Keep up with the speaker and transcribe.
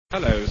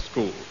Hello,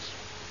 schools.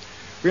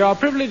 We are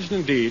privileged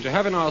indeed to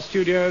have in our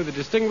studio the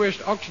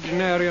distinguished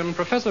octogenarian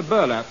Professor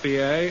Burlap,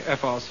 B.A.,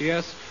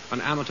 FRCS,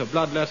 an amateur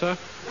bloodletter,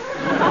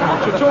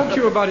 to talk to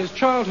you about his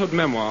childhood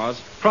memoirs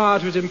prior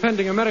to his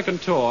impending American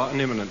tour and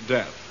imminent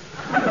death.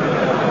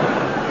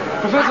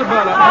 Professor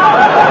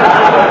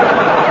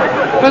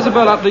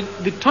Burlap,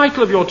 the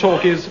title of your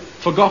talk is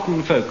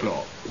Forgotten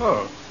Folklore.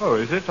 Oh,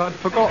 is it? I'd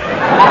forgotten.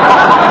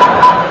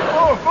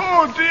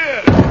 oh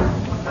dear.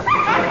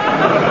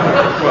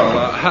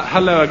 Well,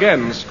 hello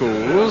again,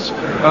 schools.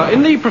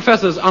 In the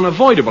Professor's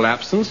unavoidable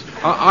absence,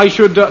 I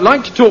should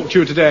like to talk to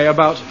you today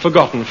about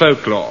forgotten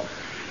folklore.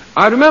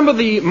 I remember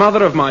the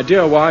mother of my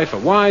dear wife, a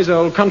wise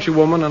old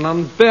countrywoman, an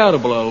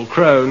unbearable old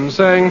crone,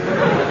 saying,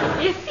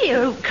 "If the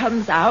oak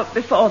comes out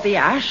before the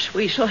ash,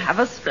 we shall have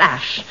a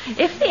splash.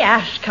 If the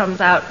ash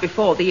comes out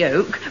before the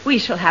oak, we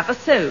shall have a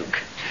soak."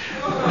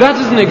 That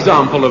is an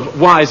example of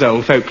wise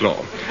old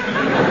folklore.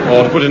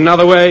 Or, to put it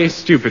another way,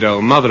 stupid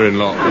old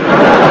mother-in-law.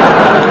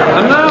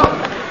 And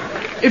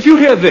now, if you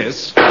hear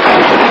this,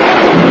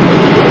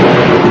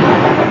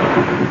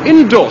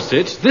 in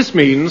Dorset, this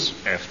means,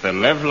 If the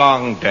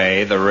livelong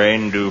day the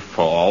rain do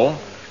fall,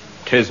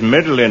 'tis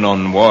middling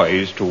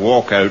unwise to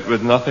walk out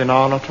with nothing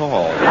on at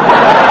all.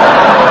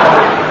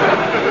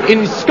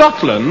 in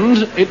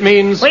Scotland, it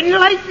means, When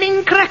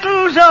lightning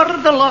crackles o'er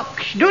the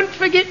locks, don't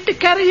forget to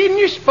carry in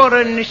your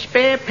sporran and a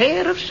spare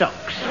pair of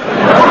socks.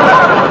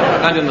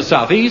 and in the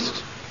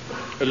southeast,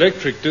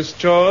 Electric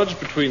discharge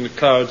between the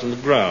clouds and the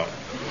ground.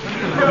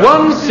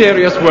 one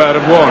serious word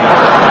of warning.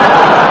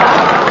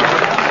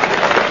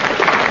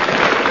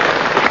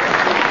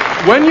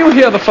 When you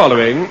hear the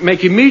following,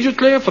 make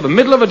immediately for the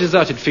middle of a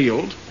deserted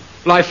field,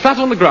 lie flat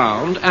on the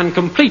ground, and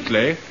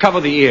completely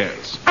cover the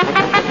ears.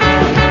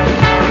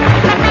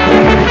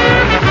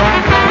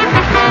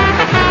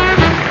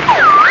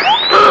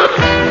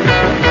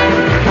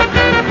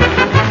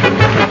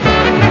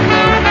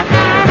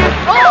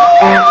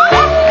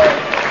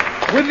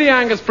 With the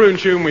Angus Prune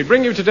tune, we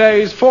bring you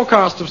today's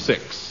forecast of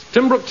 6.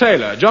 Tim Brooke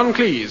Taylor, John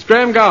Cleese,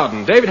 Graham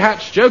Garden, David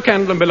Hatch, Joe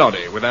Kendall and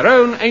Bilotti, with their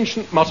own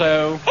ancient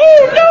motto,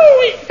 Oh no,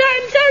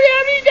 I'm sorry,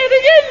 I'll read that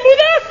again,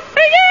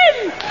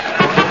 Mother!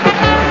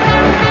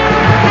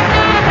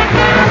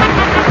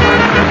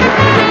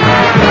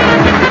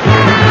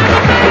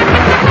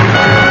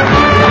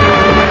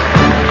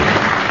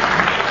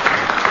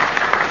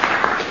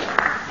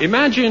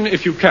 Imagine,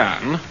 if you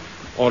can,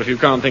 or if you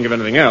can't think of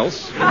anything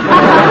else, we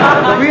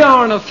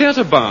are in a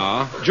theatre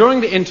bar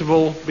during the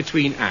interval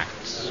between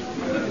acts.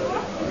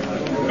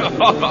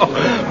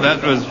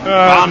 That was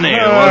funny,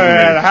 wasn't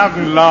I it?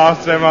 haven't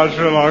laughed so much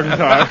for a long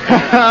time.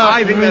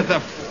 I think that's the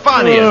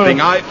funniest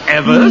thing I've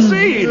ever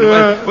seen.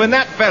 When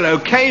that fellow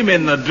came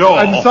in the door...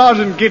 And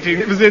Sergeant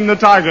Gittings was in the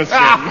tiger skin.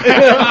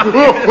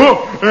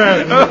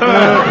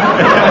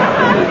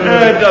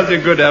 It does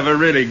you good to have a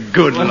really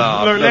good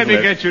laugh. Look, let me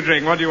doesn't it? get you a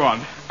drink. What do you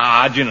want?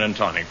 Gin and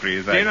tonic,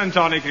 please. Gin and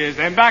tonic, please.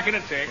 Then back in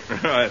a tick.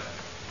 Right.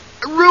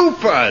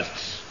 Rupert!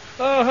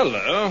 Oh,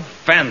 hello.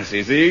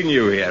 Fancy seeing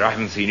you here. I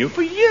haven't seen you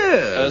for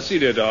years.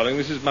 Celia, darling,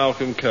 this is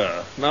Malcolm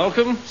Kerr.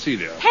 Malcolm,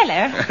 Celia.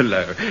 Hello.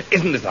 Hello.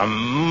 Isn't this a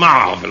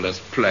marvellous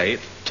play?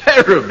 It's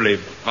terribly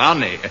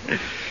funny.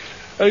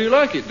 Oh, you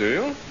like it, do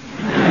you?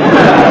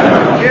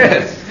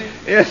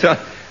 Yes,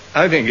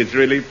 I think it's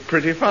really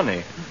pretty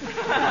funny.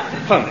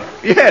 Funny.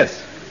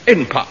 Yes,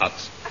 in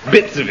parts.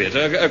 Bits of it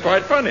are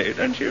quite funny,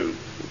 don't you?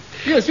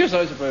 Yes,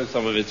 I suppose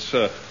some of it's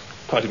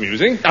quite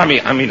amusing. I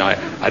mean,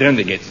 I don't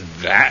think it's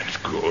that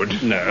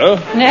good. No.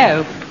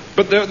 No.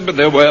 But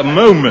there were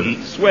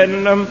moments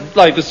when,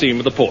 Like the scene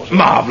with the porter.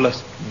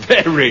 marvellous,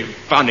 very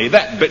funny.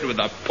 That bit with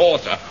the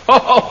porter.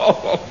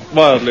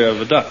 Wildly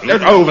overdone.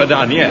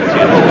 Overdone, yes.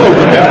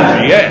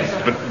 Overdone, yes.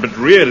 But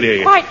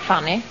really... Quite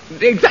funny.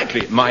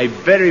 Exactly, my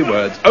very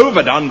words.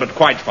 Overdone, but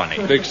quite funny.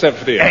 Except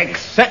for the end.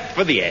 Except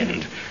for the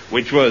end,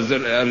 which was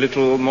a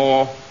little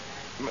more...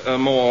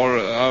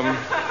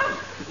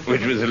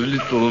 which was a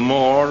little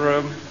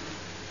more...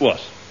 What?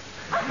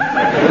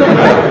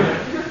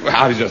 Well,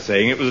 I was just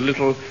saying it was a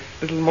little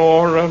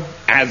more,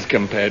 as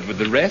compared with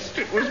the rest,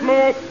 it was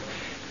more...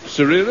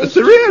 Surrealist?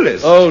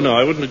 Surrealist. Oh, no,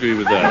 I wouldn't agree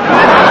with that.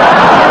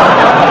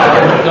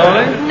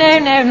 Darling?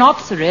 No, not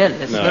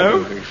surrealist. No, I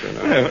don't think so,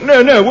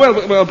 no. No.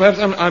 Well, perhaps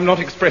I'm not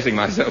expressing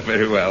myself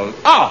very well.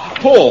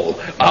 Paul,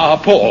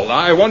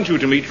 I want you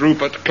to meet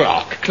Rupert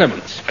Clark.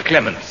 Clements.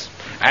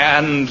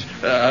 And,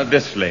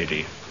 this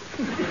lady.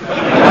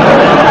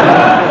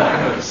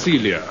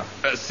 Celia.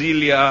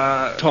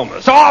 Celia...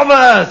 Thomas.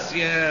 Thomas!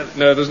 Yes.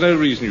 No, there's no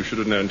reason you should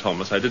have known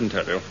Thomas. I didn't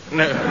tell you.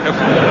 No,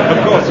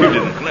 of course you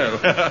didn't, no.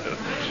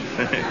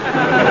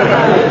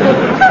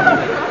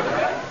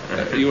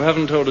 You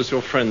haven't told us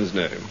your friend's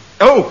name.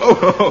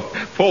 Oh,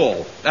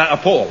 Paul.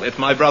 Paul. It's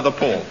my brother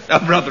Paul.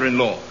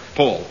 Brother-in-law.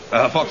 Paul.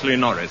 Foxley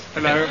Norris.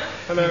 Hello.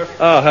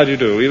 How do you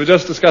do? We were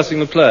just discussing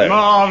the play.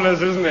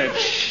 Marvellous, isn't it?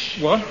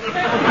 What?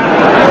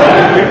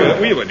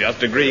 We were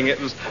just agreeing it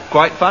was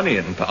quite funny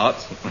in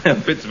parts.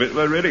 Bits of it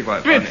were really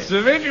quite funny. Bits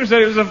of it? You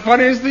said it was the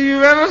funniest thing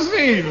you've ever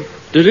seen.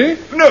 Did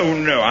he?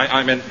 No,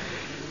 I meant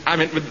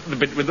meant with the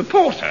bit with the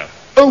porter.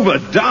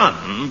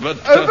 Overdone, but...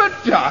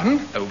 Overdone?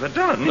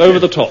 Overdone? Over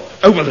the top.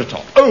 Over the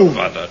top.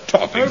 Over the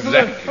top,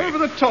 exactly. Over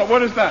the top, what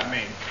does that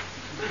mean?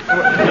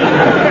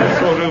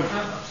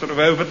 Sort of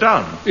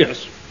overdone.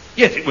 Yes.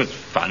 Yes, it was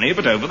funny,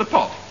 but over the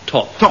top.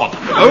 Top. Over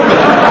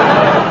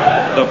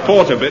the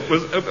porter bit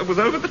was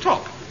over the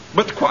top,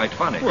 but quite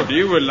funny. Well,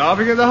 you were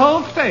laughing at the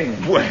whole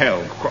thing.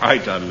 Well,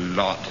 quite a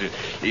lot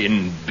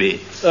in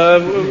bits.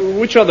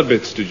 Which other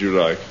bits did you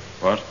like?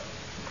 What?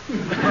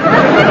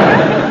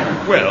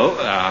 Well,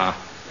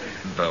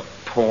 the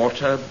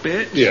porter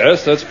bit.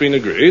 Yes, that's been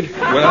agreed.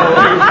 Well,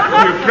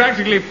 You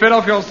practically fell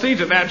off your seat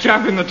at that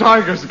chap in the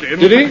tiger skin.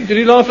 Did he? Did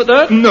he laugh at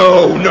that?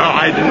 no,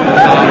 I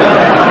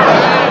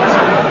didn't.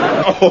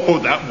 Oh,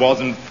 that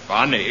wasn't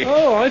funny.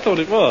 Oh, I thought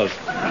it was.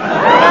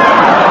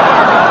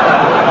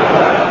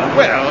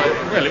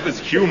 Well, it was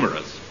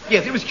humorous.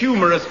 Yes, it was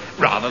humorous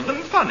rather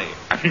than funny.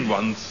 I mean,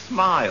 one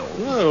smiled.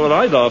 Oh, well,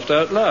 I laughed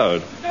out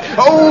loud.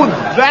 Oh,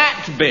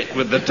 that bit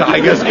with the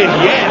tiger skin.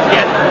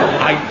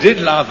 Yes. I did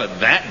laugh at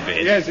that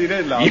bit. Yes, he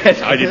did laugh.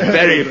 Yes, I did.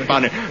 Very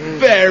funny.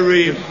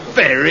 Very,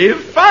 very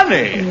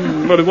funny.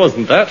 Well, it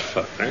wasn't that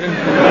funny.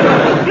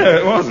 No,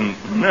 it wasn't.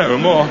 No,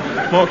 more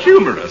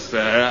humorous.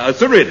 A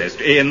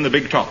surrealist in the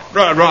big top,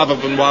 rather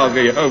than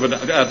wildly over...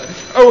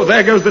 oh,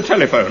 there goes the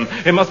telephone.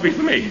 It must be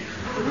for me.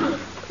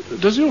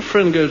 Does your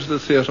friend go to the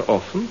theatre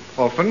often?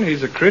 Often,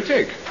 he's a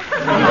critic.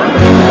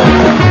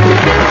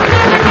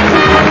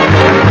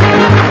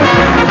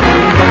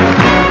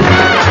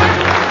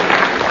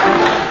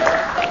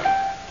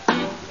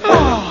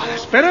 Oh,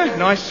 that's better.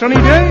 Nice sunny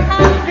day.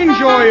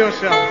 Enjoy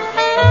yourself.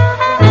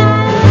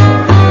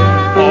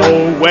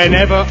 Oh,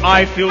 whenever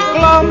I feel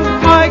glum,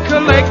 I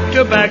collect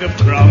a bag of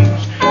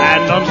crumbs.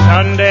 And on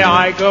Sunday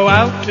I go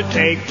out to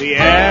take the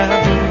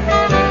air.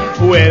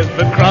 With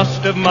the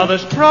crust of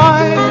mother's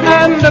pride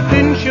and a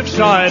pinch of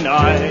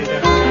cyanide,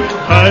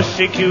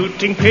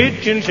 persecuting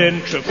pigeons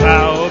in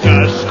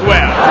Trafalgar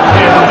Square.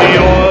 In the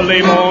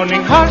early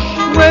morning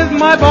hush, with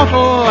my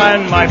bottle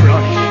and my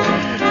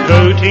brush,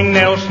 voting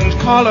Nelson's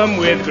column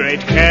with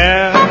great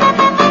care.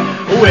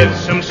 With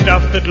some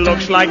stuff that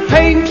looks like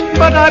paint,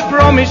 but I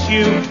promise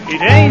you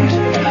it ain't.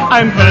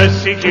 I'm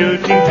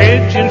persecuting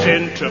pigeons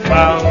in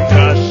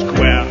Trafalgar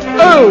Square.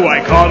 Oh,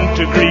 I can't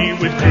agree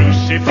with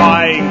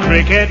crucifying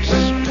crickets,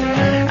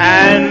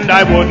 and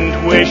I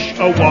wouldn't wish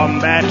a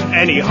wombat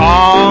any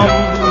harm.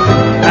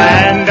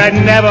 And I'd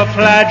never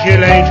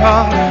flagellate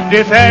a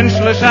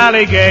defenseless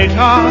alligator,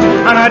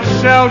 and I'd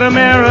seldom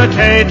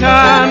irritate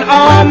an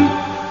armadillo.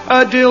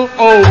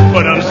 Oh,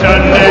 but on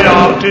Sunday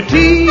after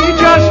tea,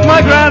 just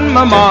my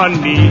grandmama and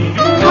me,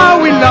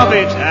 how we love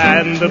it,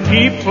 and the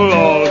people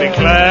all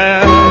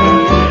declare.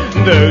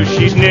 Though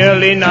she's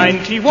nearly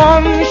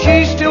 91,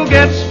 she still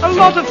gets a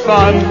lot of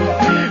fun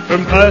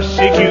from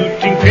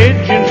persecuting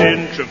pigeons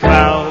in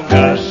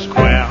Trafalgar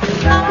Square.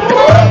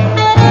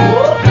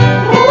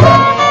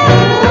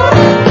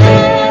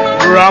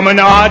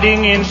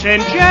 Promenading in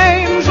St.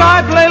 James,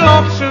 I play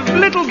lots of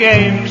little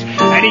games.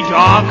 Any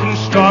dark and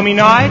stormy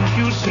night,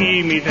 you'll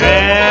see me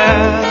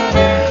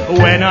there.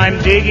 When I'm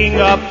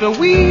digging up the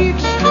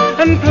weeds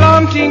and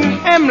planting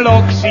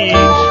hemlock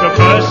seeds for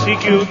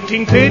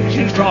persecuting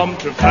pigeons from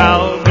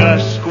Trafalgar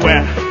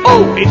Square.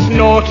 Oh, it's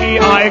naughty,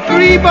 I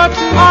agree, but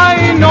I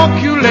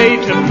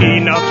inoculate a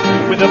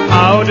peanut with a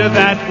powder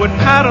that would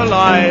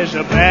paralyze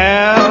a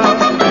bear.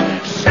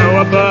 So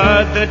a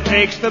bird that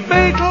takes the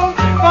beetle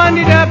find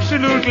it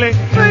absolutely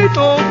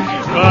fatal,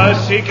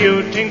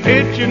 persecuting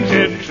pigeons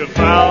in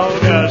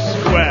Trafalgar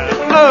Square.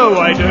 Oh,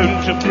 I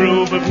don't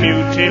approve of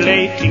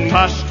mutilating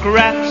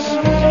muskrats.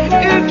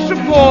 It's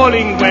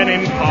appalling when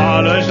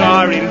impalas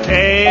are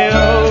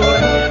impaled.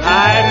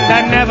 And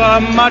I'm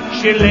never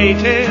much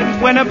elated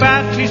when a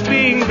bat is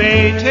being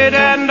baited.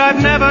 And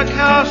I've never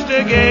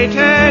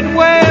castigated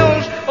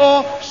Wales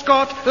or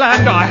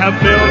Scotland. I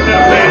have built a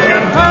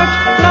pigeon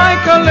hut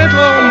like a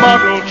little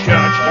model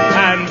church,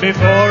 and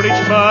before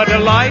each bird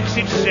alights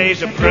it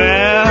says a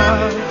prayer.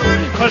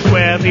 'Cause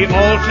where the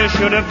altar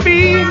should have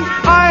been,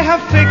 I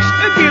have fixed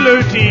a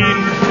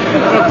guillotine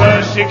for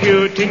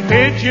persecuting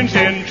pigeons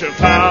in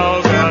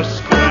Trafalgar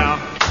Square.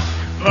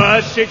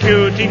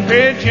 Persecuting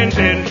pigeons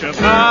in Trafalgar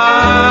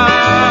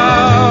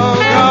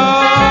Square.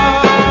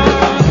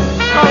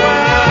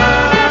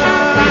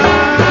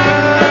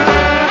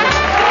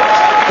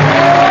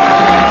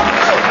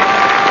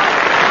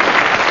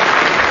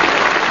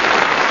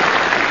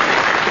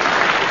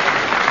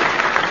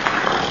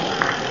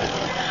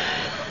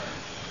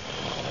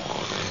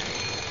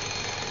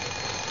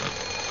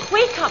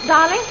 Wake up,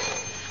 darling.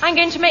 I'm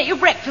going to make you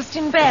breakfast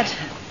in bed.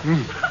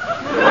 I'd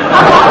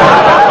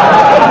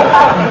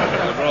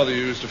rather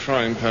you used a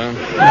frying pan.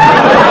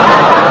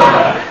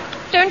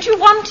 Don't you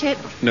want it?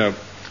 No.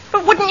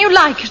 But wouldn't you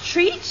like a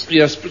treat?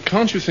 Yes, but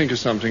can't you think of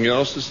something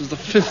else? This is the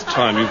 5th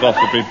time you've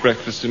offered me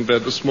breakfast in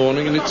bed this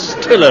morning, and it's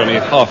still only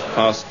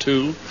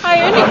 2:30.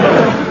 I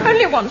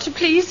only want to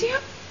please you.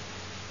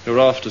 You're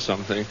after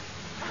something.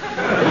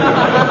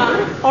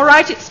 All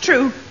right, it's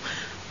true.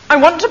 I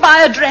want to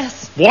buy a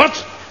dress.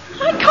 What?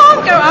 I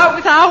can't go out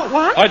without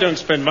one. I don't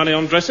spend money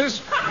on dresses.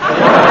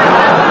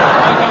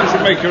 Why can't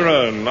you make your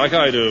own, like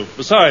I do?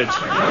 Besides,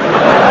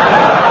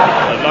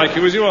 I like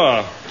you as you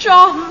are.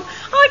 John,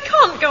 I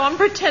can't go on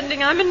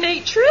pretending I'm a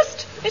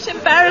naturist. It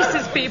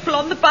embarrasses people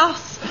on the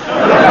bus.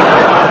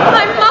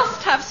 I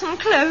must have some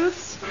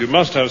clothes. You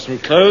must have some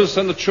clothes.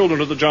 Send the children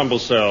to the jumble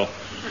cell.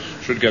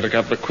 Should get a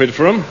couple of quid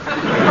for them.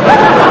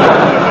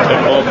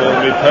 Then more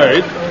will be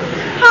paid.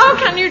 How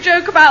can you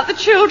joke about the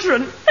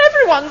children?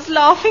 Everyone's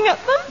laughing at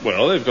them.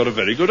 Well, they've got a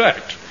very good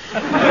act.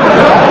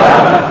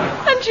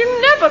 And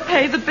you never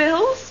pay the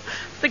bills.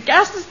 The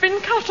gas has been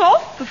cut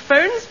off, the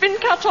phone's been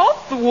cut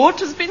off, the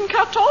water's been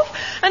cut off,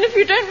 and if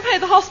you don't pay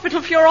the hospital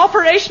for your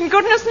operation,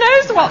 goodness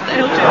knows what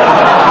they'll do.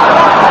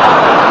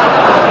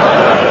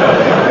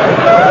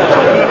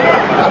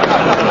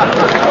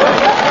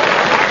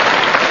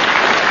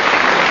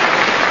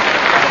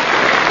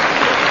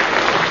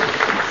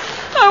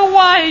 Oh,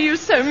 why are you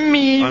so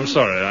mean? I'm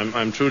sorry.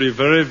 I'm truly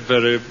very,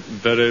 very,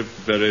 very,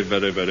 very,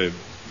 very, very,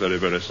 very,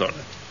 very sorry.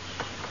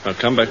 Now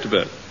come back to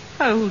bed.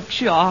 Oh,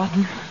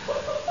 John.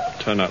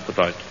 Turn out the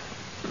light.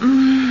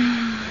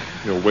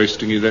 You're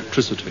wasting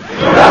electricity.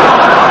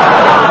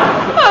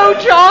 Oh,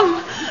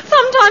 John.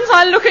 Sometimes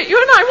I look at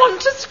you and I want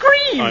to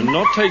scream. I'm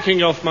not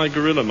taking off my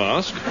gorilla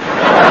mask.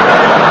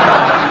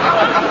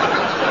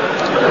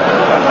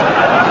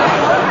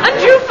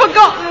 And you've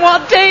forgotten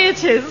what day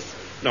it is.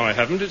 No, I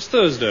haven't. It's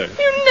Thursday.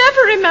 You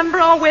never remember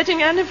our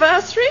wedding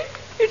anniversary.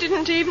 You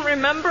didn't even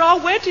remember our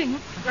wedding.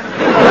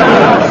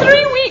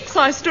 3 weeks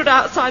I stood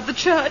outside the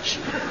church.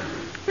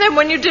 Then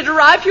when you did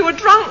arrive, you were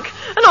drunk.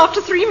 And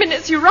after 3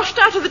 minutes, you rushed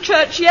out of the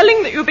church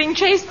yelling that you were being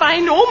chased by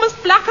an enormous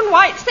black and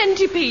white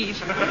centipede.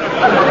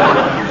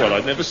 Well,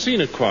 I'd never seen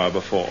a choir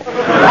before.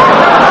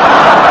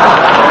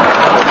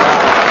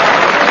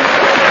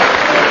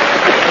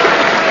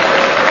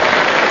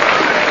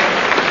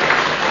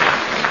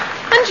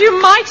 And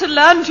you might have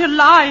learned your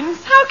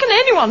lines. How can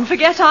anyone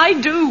forget I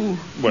do?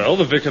 Well,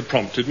 the vicar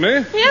prompted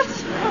me.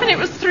 Yes, and it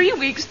was 3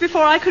 weeks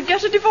before I could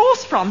get a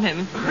divorce from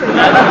him.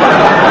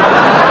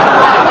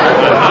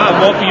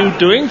 What were you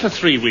doing for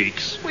 3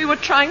 weeks? We were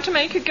trying to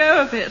make a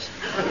go of it.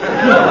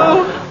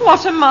 Oh,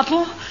 what a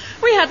muddle.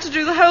 We had to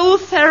do the whole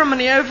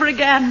ceremony over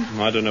again.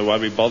 I don't know why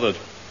we bothered.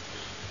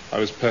 I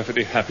was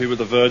perfectly happy with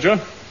the verger.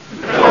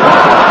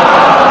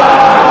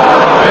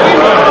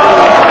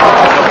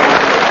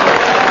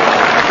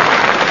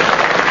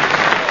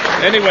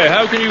 Anyway,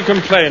 how can you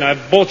complain?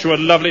 I've bought you a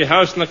lovely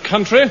house in the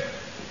country.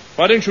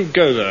 Why don't you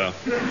go there?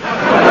 But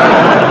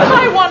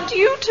I want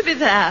you to be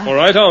there. All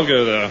right, I'll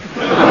go there.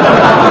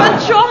 But,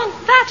 John,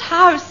 that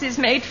house is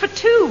made for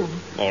two.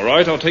 All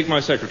right, I'll take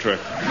my secretary.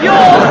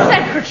 Your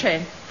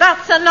secretary.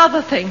 That's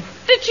another thing.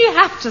 Did she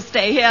have to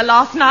stay here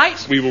last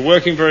night? We were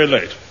working very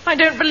late. I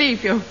don't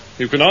believe you.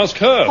 You can ask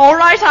her. All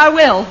right, I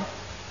will.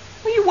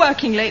 Were you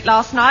working late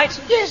last night?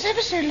 Yes,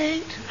 ever so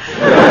late.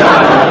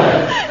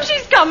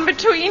 She's come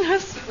between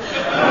us.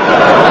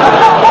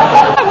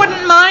 I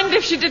wouldn't mind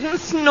if she didn't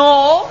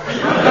snore.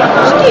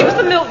 She keeps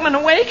the milkman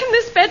awake, and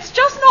this bed's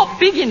just not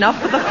big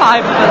enough for the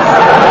 5 of us.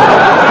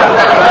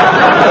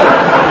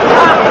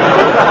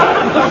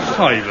 The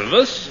 5 of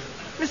us?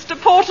 Mr.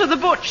 Porter, the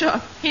butcher.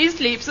 He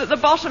sleeps at the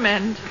bottom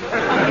end.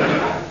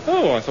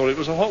 Oh, I thought it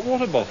was a hot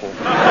water bottle.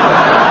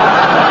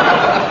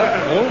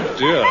 Oh,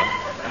 dear.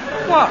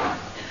 What?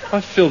 I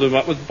filled him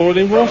up with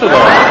boiling water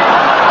there.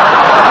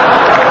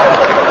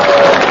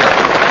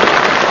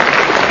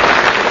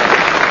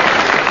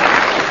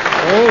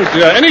 Oh,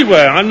 dear.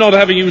 Anyway, I'm not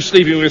having you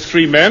sleeping with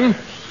 3 men,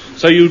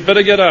 so you'd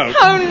better get out.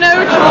 Oh,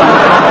 no, John.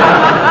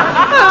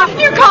 Oh,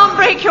 you can't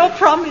break your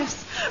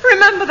promise.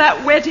 Remember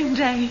that wedding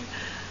day.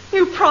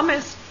 You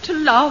promised to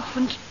love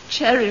and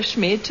cherish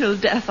me till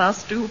death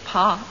us do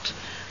part.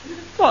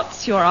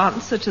 What's your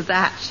answer to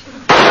that?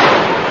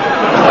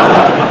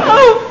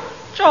 Oh,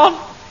 John,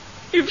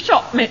 you've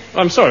shot me.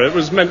 I'm sorry, it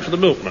was meant for the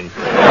milkman.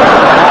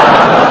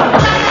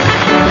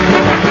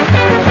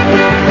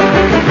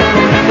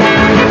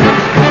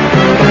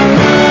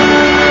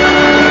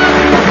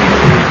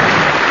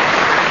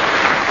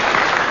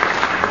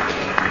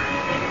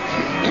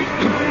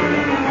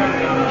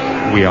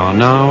 We are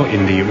now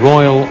in the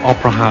Royal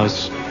Opera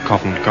House,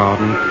 Covent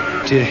Garden,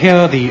 to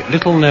hear the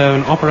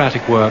little-known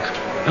operatic work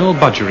El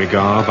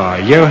Budgerigar by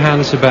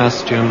Johann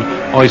Sebastian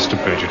Oyster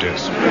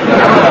Prejudice.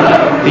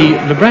 The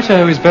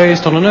libretto is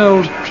based on an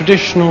old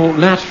traditional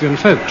Latvian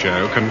folk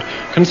joke and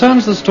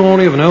concerns the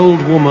story of an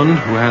old woman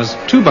who has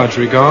 2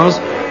 budgerigars,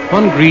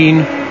 one green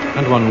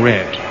and one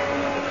red.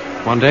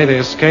 One day they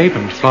escape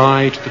and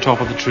fly to the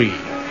top of the tree,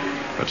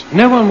 but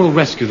no one will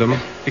rescue them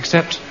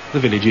except the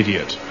village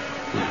idiot,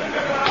 who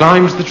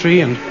climbs the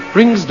tree and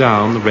brings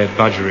down the red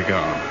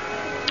budgerigar.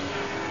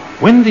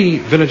 When the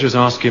villagers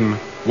ask him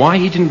why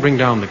he didn't bring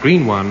down the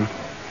green one,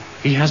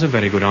 he has a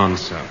very good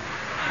answer.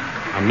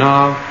 And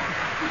now,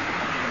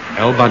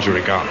 El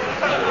Budgerigar.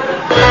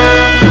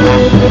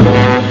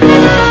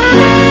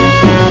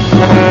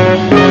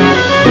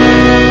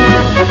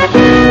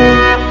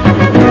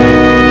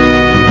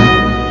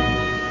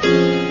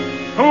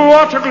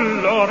 What a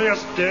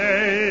glorious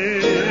day!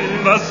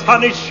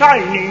 sun is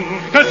shining.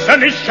 The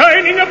sun is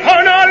shining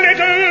upon our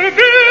little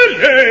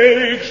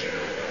village.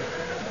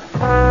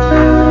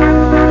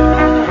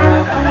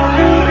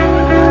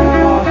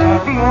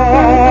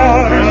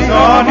 The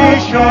sun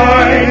is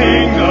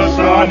shining, the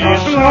sun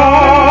is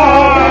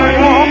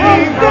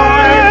shining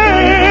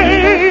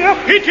bright.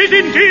 It is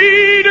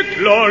indeed a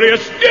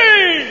glorious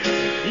day.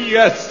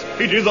 Yes,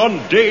 it is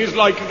on days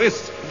like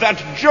this that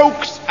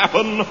jokes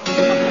happen.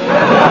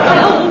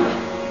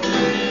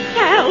 Help!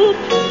 Help!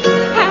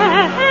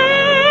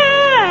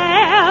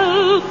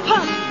 Help!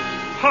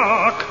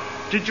 Hark!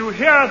 Did you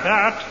hear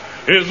that?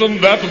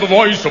 Isn't that the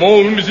voice of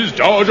old Mrs.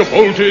 Dowager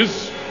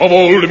Poultice? Of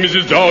old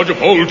Mrs. Dowager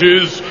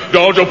Poultice?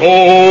 Dowager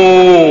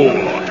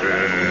Poultice.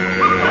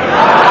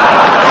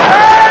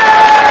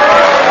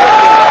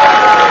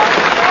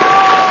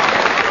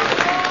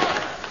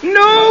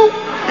 No!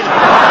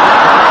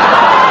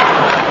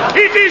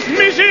 It is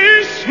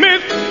Mrs.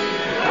 Smith!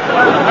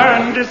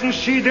 And isn't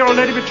she the old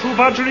lady with two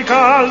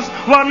budgericars?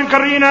 One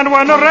green and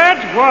one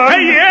red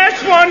one?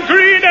 Yes, one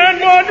green and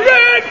one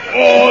red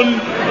one!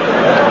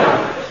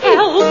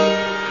 Help!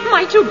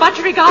 My two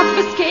budgerigars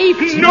have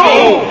escaped.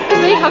 No!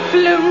 They have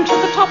flown to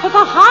the top of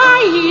a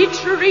high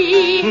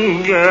tree.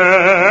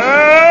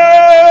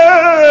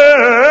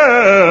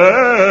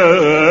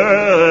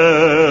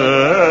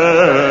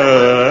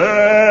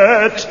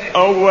 Get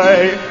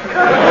away.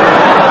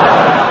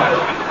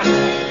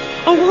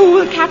 Oh, who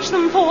will catch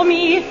them for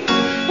me?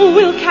 Who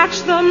will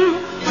catch them?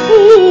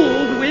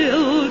 Who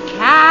will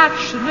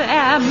catch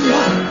them?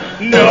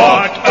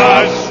 Not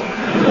us.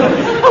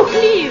 Oh,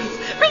 please,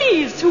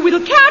 please, who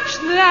will catch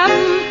them?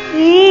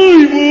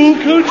 I will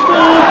catch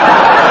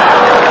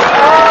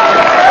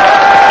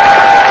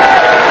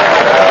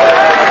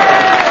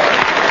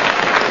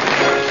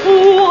Who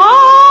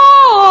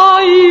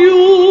are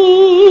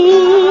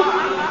you?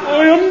 I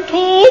am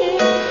Tom.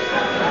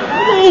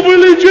 Oh,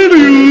 Willie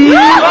Jenny.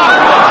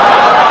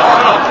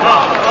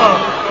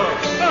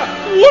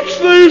 What's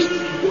this?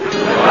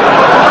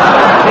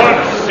 But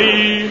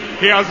see,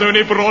 he has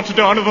only brought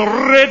down the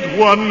red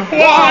one.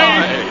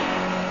 Why?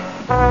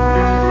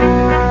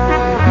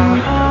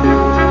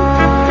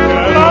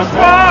 Tell us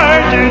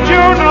why did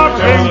you not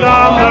bring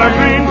down the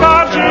green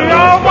budgie?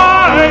 Oh,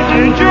 why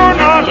did you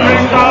not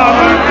bring down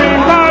the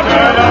green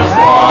budgie? Tell us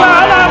why.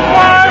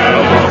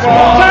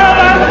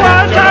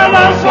 Tell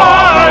us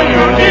why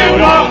you did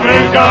not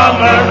bring down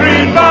the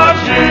green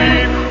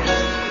budgie.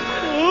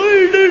 I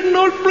did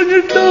not bring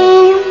it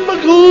down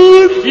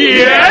because...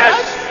 Yes?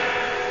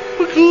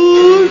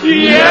 Because...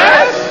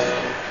 Yes?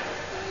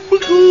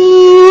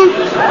 Because...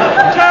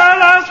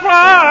 Tell us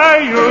why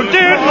you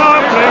did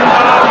not bring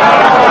down the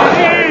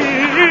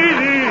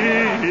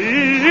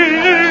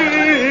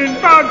green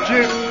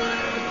budgie.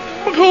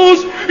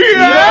 Because...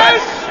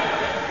 Yes?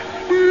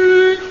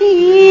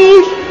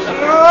 Because...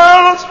 Tell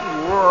us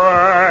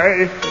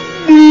why.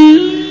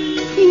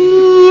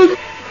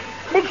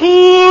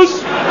 Because...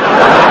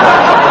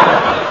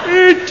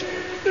 It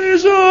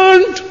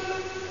isn't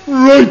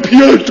ripe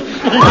yet.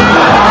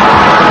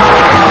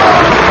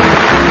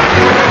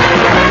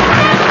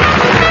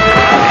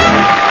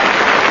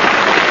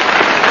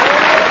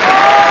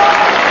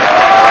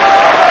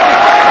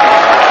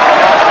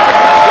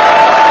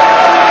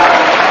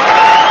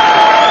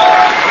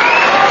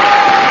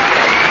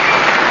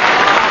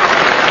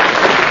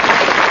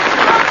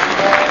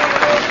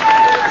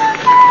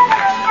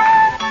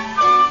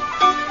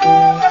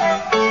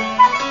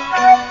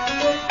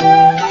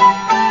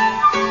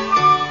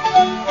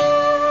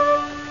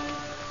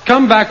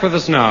 Come back with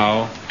us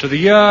now to the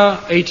year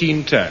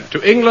 1810,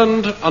 to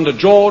England under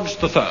George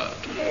III.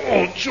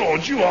 Oh,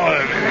 George, you are...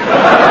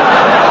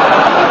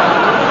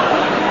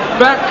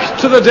 Back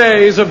to the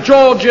days of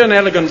Georgian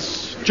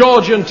elegance,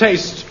 Georgian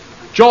taste,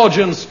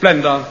 Georgian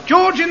splendor.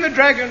 George and the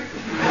Dragon.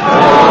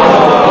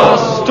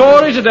 Our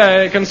story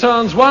today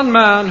concerns one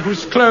man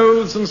whose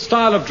clothes and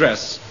style of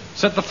dress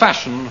set the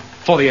fashion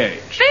for the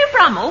age. Beau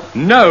Brummel?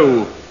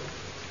 No.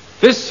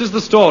 This is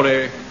the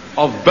story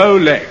of Bow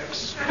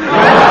Legs.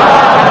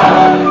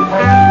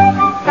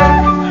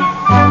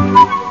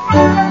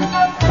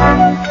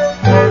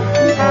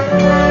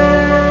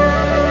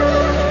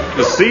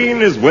 The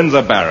scene is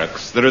Windsor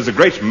Barracks. There is a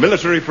great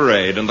military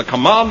parade, and the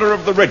commander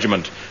of the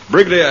regiment,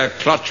 Brigadier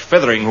Clutch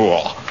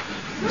Featheringhoor,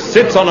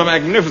 sits on a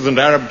magnificent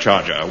Arab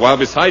charger, while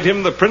beside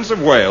him the Prince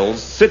of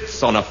Wales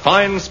sits on a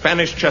fine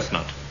Spanish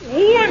chestnut.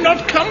 Oh, I'm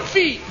not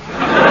comfy.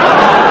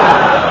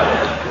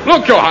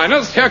 Look, Your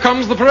Highness, here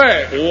comes the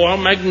parade. Oh, how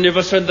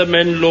magnificent the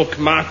men look,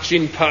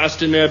 marching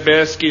past in their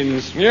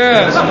bearskins.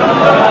 Yes,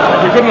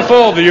 we couldn't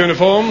afford the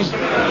uniforms.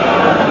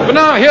 But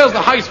now here's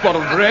the high spot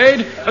of the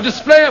parade, a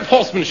display of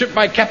horsemanship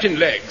by Captain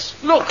Legs.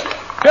 Look,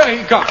 here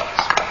he comes.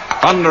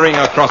 Thundering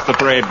across the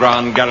parade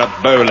ground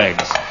galloped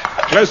Bowlegs,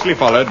 closely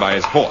followed by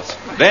his horse.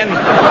 Then,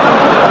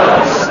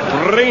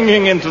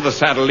 springing into the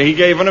saddle, he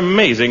gave an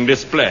amazing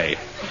display.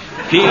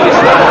 He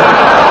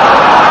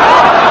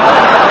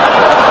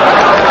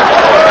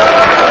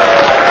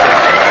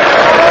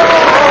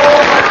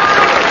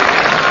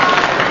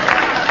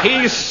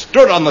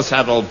stood on the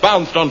saddle,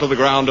 bounced onto the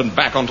ground and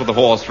back onto the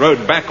horse,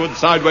 rode backwards,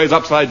 sideways,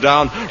 upside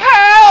down.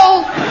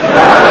 Help!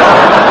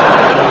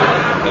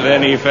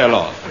 Then he fell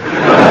off.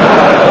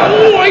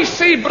 Oh, I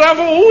say,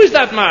 bravo. Who is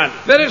that man?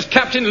 There is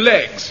Captain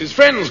Legs. His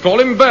friends call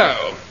him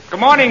Bo.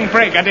 Good morning,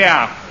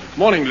 Brigadier.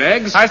 Morning,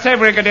 Legs. I say,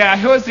 Brigadier,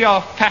 who's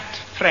your fat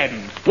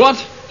friend?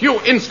 What? You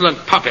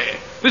insolent puppy.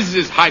 This is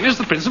His Highness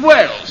the Prince of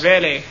Wales.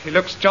 Really, he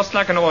looks just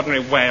like an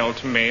ordinary whale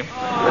to me.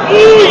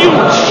 Oh, you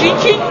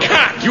cheeky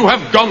cat. You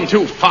have gone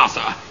too far,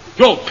 sir.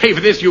 You'll pay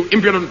for this, you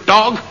impudent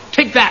dog.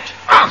 Take that.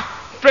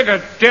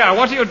 Brigadier,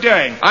 what are you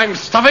doing? I'm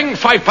stuffing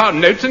 £5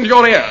 notes into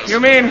your ears. You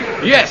mean?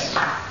 Yes.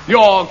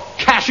 You're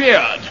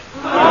cashiered.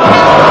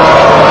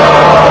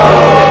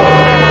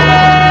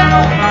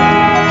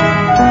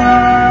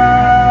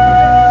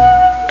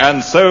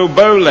 And so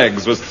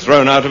Bowlegs was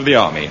thrown out of the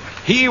army.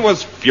 He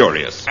was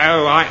furious.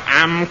 Oh, I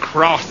am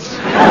cross.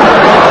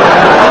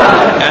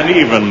 And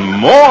even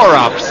more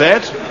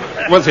upset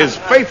was his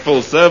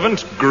faithful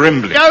servant,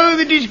 Grimbly. Oh,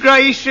 the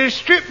disgrace,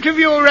 stripped of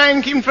your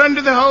rank in front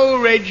of the whole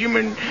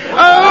regiment.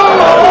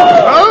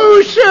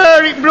 Oh,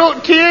 sir, it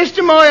brought tears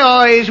to my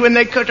eyes when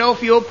they cut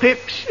off your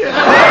pips.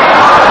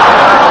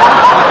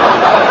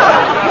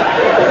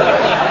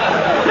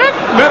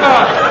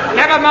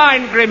 Never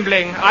mind,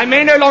 Grimbling. I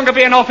may no longer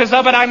be an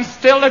officer, but I'm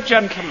still a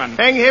gentleman.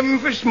 Thank heaven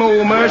for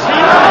small mercy.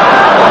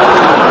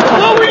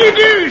 What will you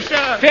do,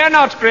 sir? Fear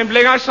not,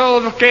 Grimbling. I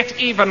shall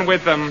get even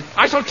with them.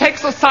 I shall take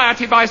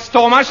society by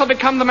storm. I shall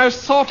become the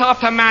most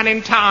sought-after man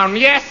in town.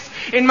 Yes,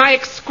 in my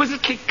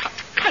exquisitely cut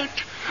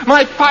coat,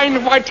 my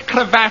fine white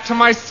cravat, and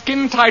my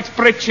skin-tight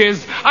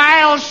breeches.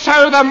 I'll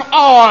show them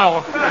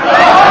all.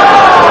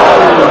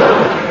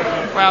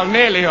 Well,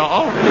 nearly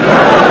all.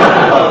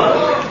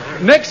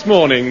 Next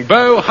morning,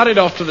 Bo hurried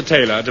off to the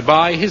tailor to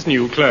buy his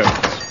new clothes.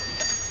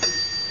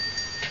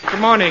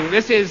 Good morning.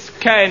 This is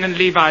Cain and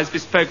Levi's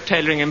Bespoke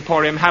Tailoring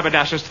Emporium,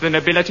 haberdashers to the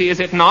nobility, is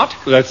it not?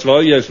 That's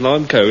right, yes, and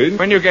I'm Cohen.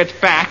 When you get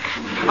back,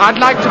 I'd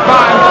like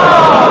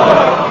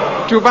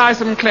to buy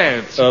some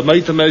clothes.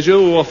 Made to measure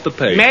or off the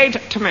peg? Made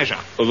to measure.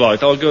 All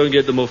right, I'll go and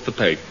get them off the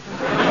peg.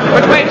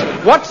 But wait,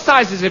 what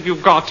sizes have you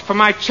got for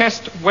my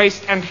chest,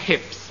 waist, and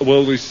hips?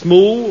 Well, there's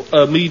small,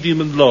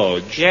 medium, and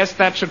large. Yes,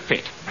 that should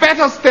fit.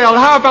 Better still,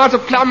 how about a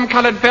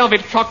plum-coloured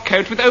velvet frock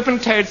coat with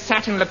open-toed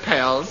satin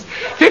lapels,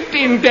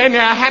 15 denier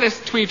Harris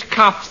tweed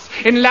cuffs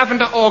in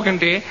lavender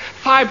organdy,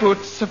 thigh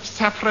boots of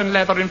saffron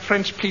leather in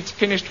French pleats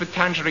finished with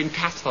tangerine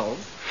tassels,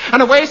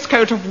 and a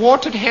waistcoat of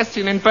watered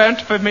hessian in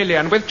burnt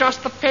vermilion with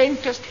just the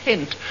faintest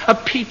hint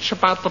of peach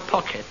about the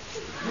pockets.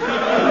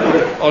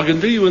 I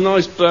can do you a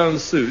nice brown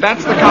suit.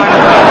 That's the kind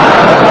of...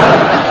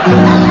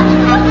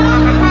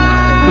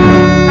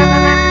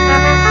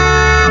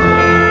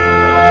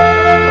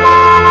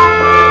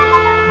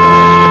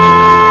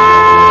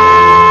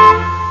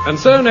 And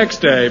so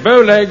next day,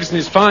 Bowlegs in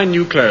his fine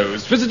new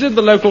clothes visited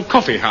the local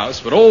coffee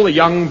house where all the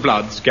young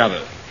bloods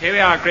gathered. Here we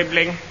are,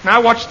 Grimbling.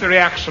 Now watch the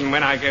reaction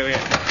when I go in.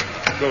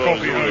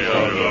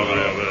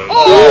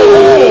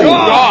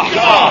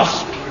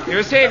 Gasp!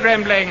 You see,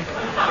 Grimbling?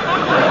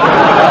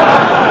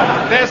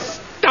 They're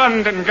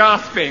stunned and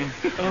gasping.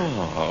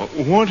 Ah,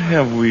 what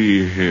have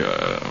we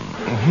here?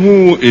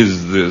 Who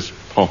is this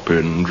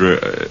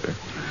popinjay?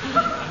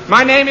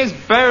 My name is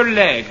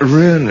Bowlegs.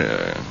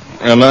 Really?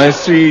 And I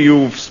see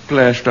you've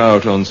splashed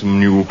out on some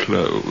new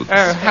clothes.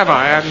 Oh, have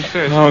I? I'm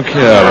so... How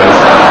careless.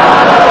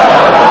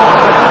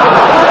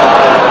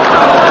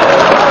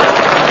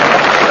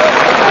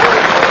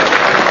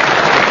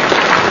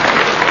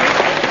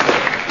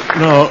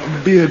 Now,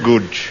 be a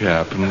good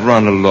chap and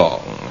run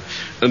along.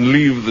 And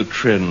leave the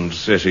trend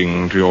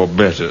setting to your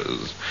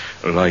betters,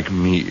 like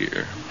me.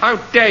 How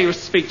dare you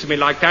speak to me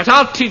like that?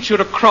 I'll teach you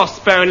to cross,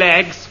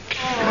 Bowlegs.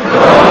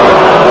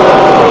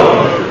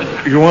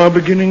 You are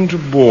beginning to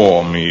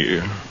bore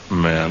me,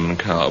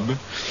 man-cub.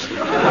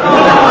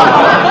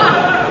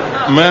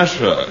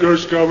 Masher.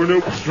 Yes,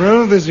 Governor.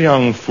 Throw this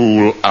young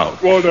fool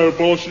out. Righto,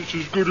 boss. It's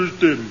as good as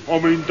dim. I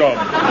mean done.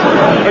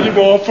 Any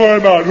more? Throw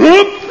him out.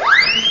 Whoop!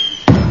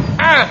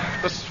 Ah,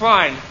 the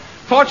swine.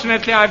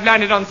 Fortunately, I've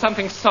landed on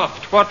something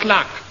soft. What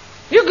luck.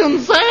 You can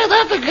say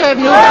that again,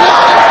 you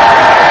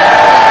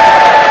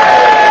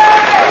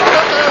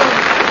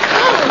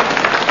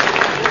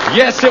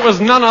Yes, it was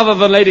none other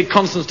than Lady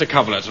Constance de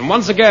Coverlet, and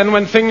once again,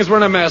 when things were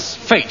in a mess,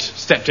 fate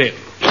stepped in.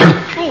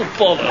 Oh,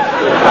 bother.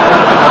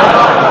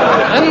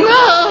 And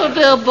now,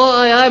 dear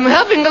boy, I'm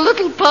having a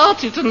little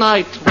party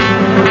tonight.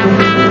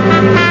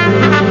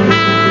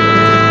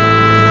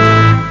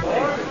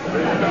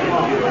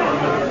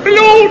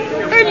 Lord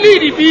and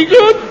Lady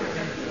Beagle.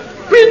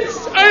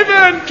 Prince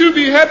Ivan to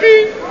be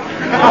happy.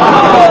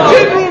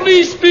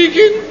 Generally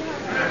speaking.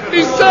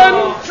 His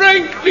son,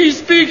 frankly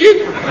speaking.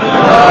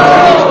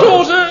 His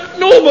daughter,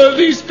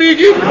 normally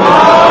speaking.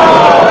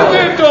 And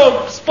their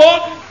dog,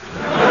 Spot.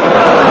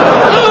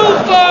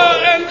 Alpha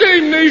and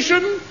Dame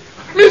Nation.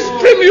 Miss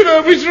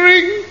Primula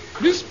Wittering.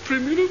 Miss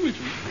Primula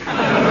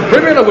Wittering.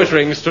 Primula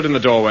Wittering stood in the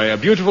doorway, a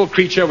beautiful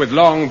creature with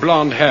long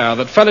blonde hair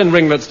that fell in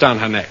ringlets down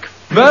her neck.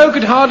 Beau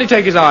could hardly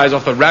take his eyes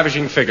off the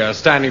ravishing figure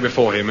standing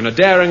before him in a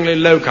daringly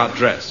low-cut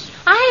dress.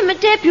 I am a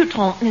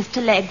debutante,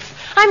 Mr. Legs.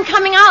 I'm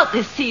coming out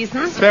this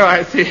season. So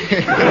I see.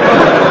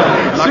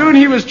 Soon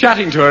he was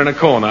chatting to her in a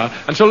corner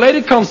until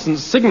Lady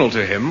Constance signalled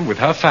to him with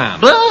her fan.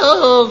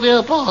 Oh,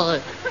 dear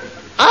boy,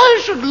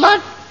 I should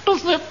like to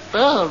sit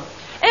down.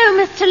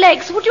 Oh, Mr.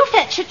 Legs, would you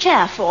fetch a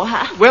chair for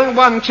her? Will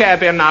one chair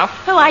be enough?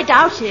 Oh, I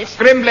doubt it.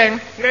 Grimbling,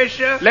 Yes,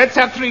 sir. let's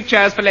have 3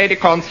 chairs for Lady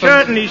Constance.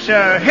 Certainly,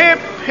 sir. Hip,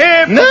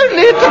 hip. No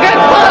need to get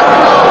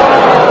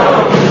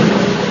personal.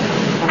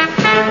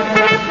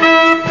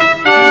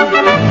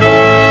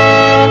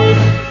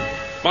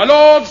 My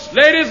lords,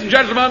 ladies and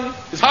gentlemen,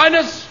 His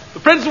Highness,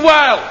 the Prince of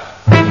Wales.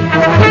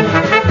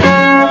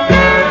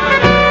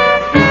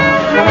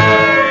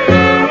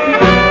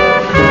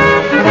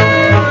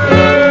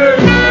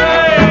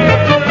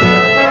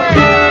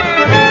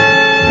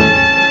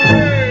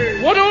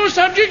 What all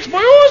subjects,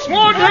 boys?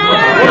 What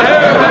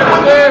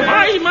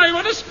my,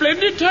 what a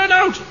splendid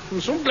turnout.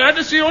 I'm so glad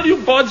to see all you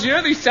bods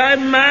here. They say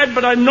I'm mad,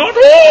 but I'm not.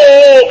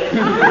 Oh!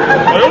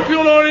 I hope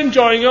you're all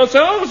enjoying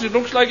yourselves. It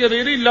looks like a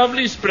really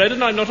lovely spread,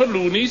 and I'm not a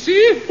loony,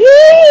 see?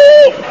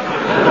 Oh!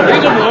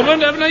 Wait a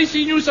moment, haven't I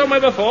seen you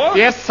somewhere before?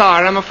 Yes, sir,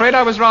 I'm afraid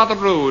I was rather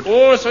rude.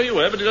 Oh, so you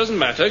were, but it doesn't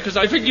matter, because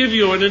I forgive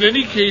you, and in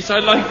any case, I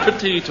like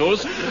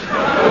potatoes.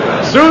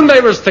 Soon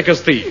they were as thick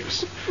as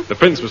thieves. The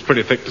prince was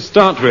pretty thick to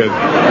start with.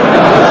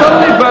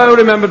 Suddenly Beau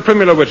remembered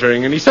Primula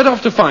Wittering, and he set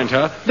off to find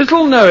her,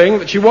 little knowing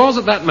that she was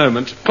at that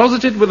moment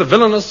closeted with the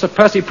villainous Sir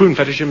Percy Prune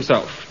Fetish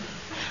himself.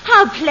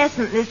 How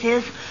pleasant this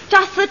is.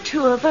 Just the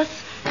 2 of us.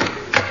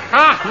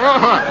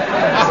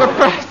 Sir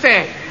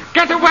Percy,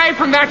 get away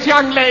from that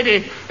young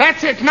lady.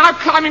 That's it. Now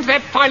climb into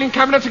that filing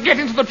cabinet to get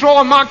into the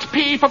drawer marked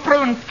P for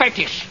Prune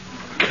Fetish.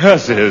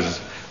 Curses.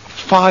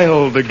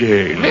 Filed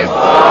again.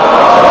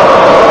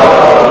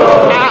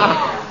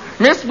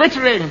 Miss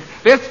Wittering,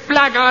 this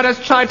blackguard has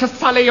tried to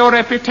sully your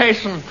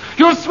reputation.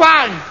 You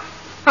swine!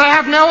 I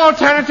have no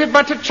alternative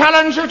but to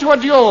challenge you to a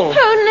duel.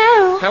 Oh,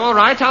 no. So, all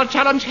right, I'll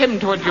challenge him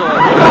to a duel.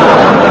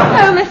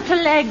 Oh,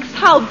 Mr. Legs,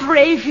 how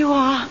brave you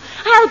are.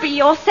 I'll be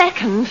your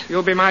second.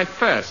 You'll be my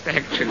first,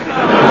 actually. It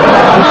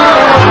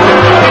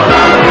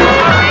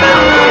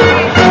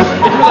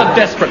was a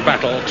desperate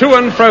battle. To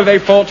and fro they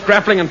fought,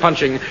 grappling and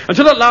punching,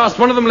 until at last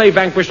one of them lay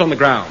vanquished on the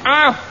ground.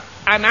 Oh,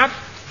 and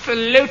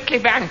absolutely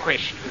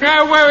vanquished.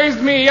 Oh, woe is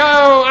me.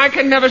 Oh, I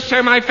can never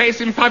show my face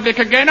in public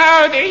again.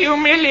 Oh, the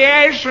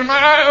humiliation.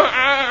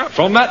 Oh.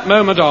 From that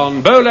moment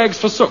on, Bowlegs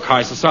forsook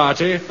high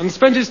society and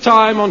spent his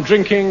time on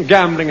drinking,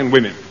 gambling, and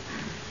women.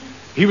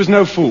 He was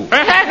no fool.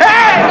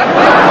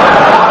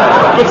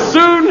 But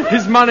soon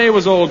his money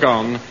was all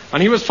gone,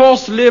 and he was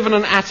forced to live in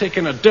an attic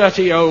in a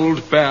dirty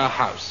old bare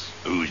house.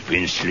 Who's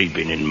been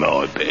sleeping in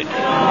my bed?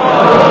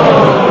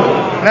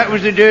 That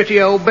was the dirty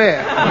old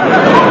bear.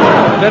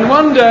 Then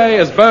one day,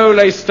 as Beau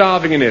lay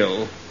starving and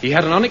ill, he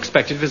had an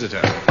unexpected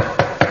visitor.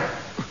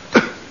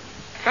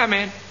 Come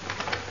in.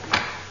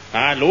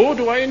 Hello,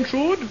 do I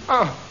intrude?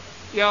 Oh,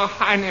 Your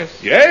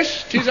Highness.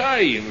 Yes, 'tis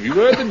I. Have you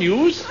heard the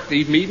news?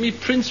 They've made me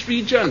Prince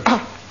Regent.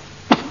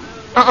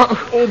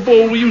 Oh,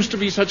 Beau, we used to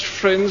be such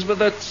friends, but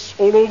that's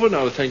all over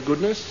now, thank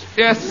goodness.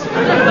 Yes,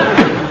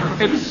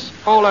 it's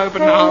all over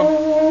now.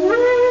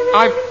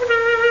 I've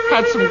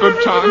had some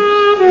good times,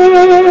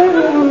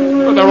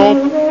 but they're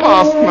all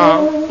past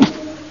now.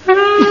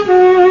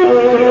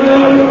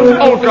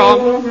 All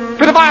gone.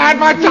 But if I had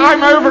my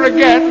time over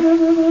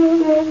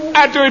again,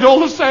 I'd do it all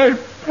the same.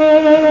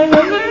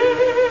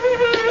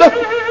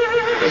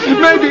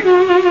 Maybe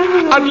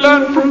I'd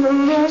learn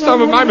from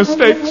some of my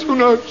mistakes, who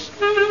knows?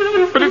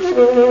 But it's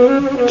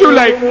too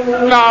late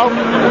now.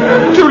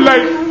 Too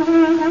late.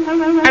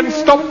 And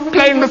stop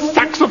playing the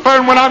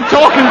saxophone when I'm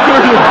talking to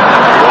you.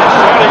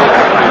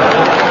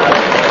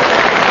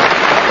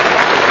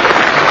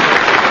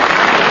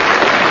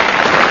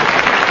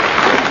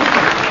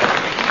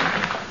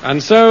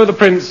 And so the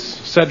prince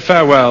said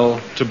farewell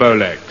to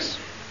Bowlegs.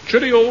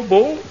 Cheerio,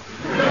 Beau.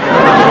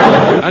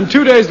 And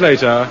 2 days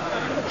later,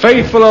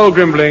 faithful old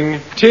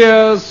Grimbling,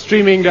 tears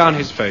streaming down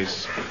his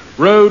face,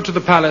 rode to the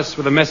palace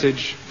with a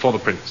message for the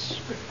prince.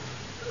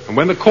 And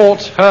when the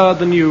court heard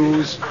the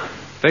news,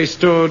 they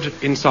stood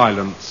in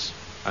silence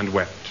and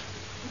wept.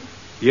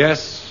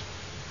 Yes,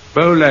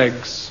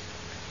 Bowlegs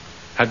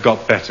had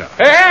got better.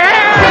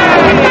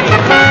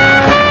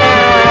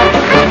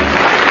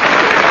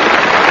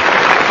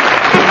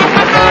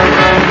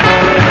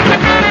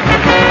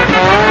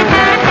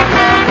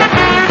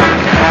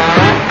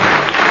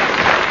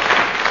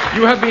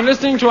 You have been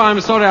listening to I'm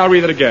Sorry I'll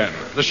Read It Again,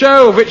 the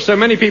show of which so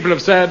many people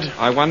have said,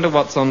 I wonder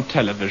what's on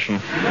television.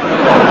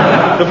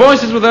 The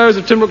voices were those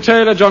of Tim Brooke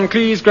Taylor, John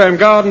Cleese, Graham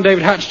Garden,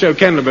 David Hatch, Joe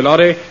Kendall,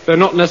 Bilotti, though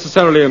not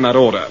necessarily in that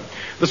order.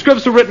 The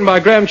scripts were written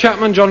by Graham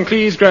Chapman, John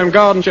Cleese, Graham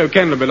Garden, Joe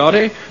Kendall,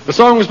 Bilotti. The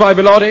songs by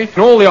Bilotti, and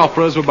all the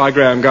operas were by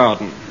Graham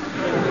Garden.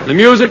 The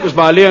music was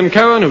by Leon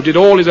Cohen, who did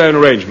all his own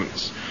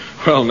arrangements.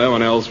 Well, no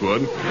one else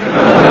would.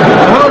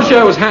 The whole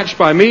show was hatched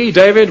by me,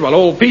 David, while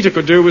all Peter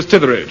could do was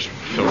titherage.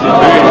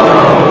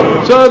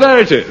 So there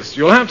it is.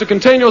 You'll have to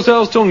contain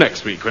yourselves till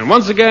next week, when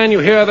once again you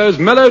hear those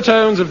mellow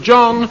tones of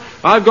John,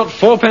 I've got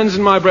 4 pence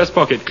in my breast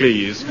pocket,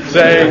 please,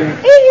 saying,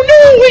 Oh,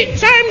 no, wait,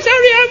 I'm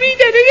sorry, I'll read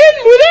that again,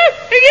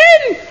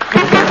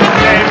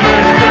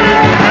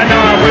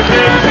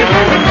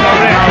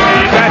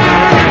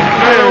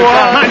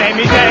 My name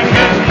is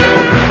Angus,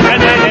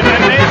 and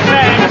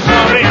I'm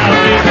sorry I'll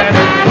be that.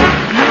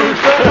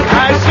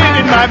 I sit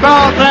in my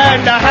bath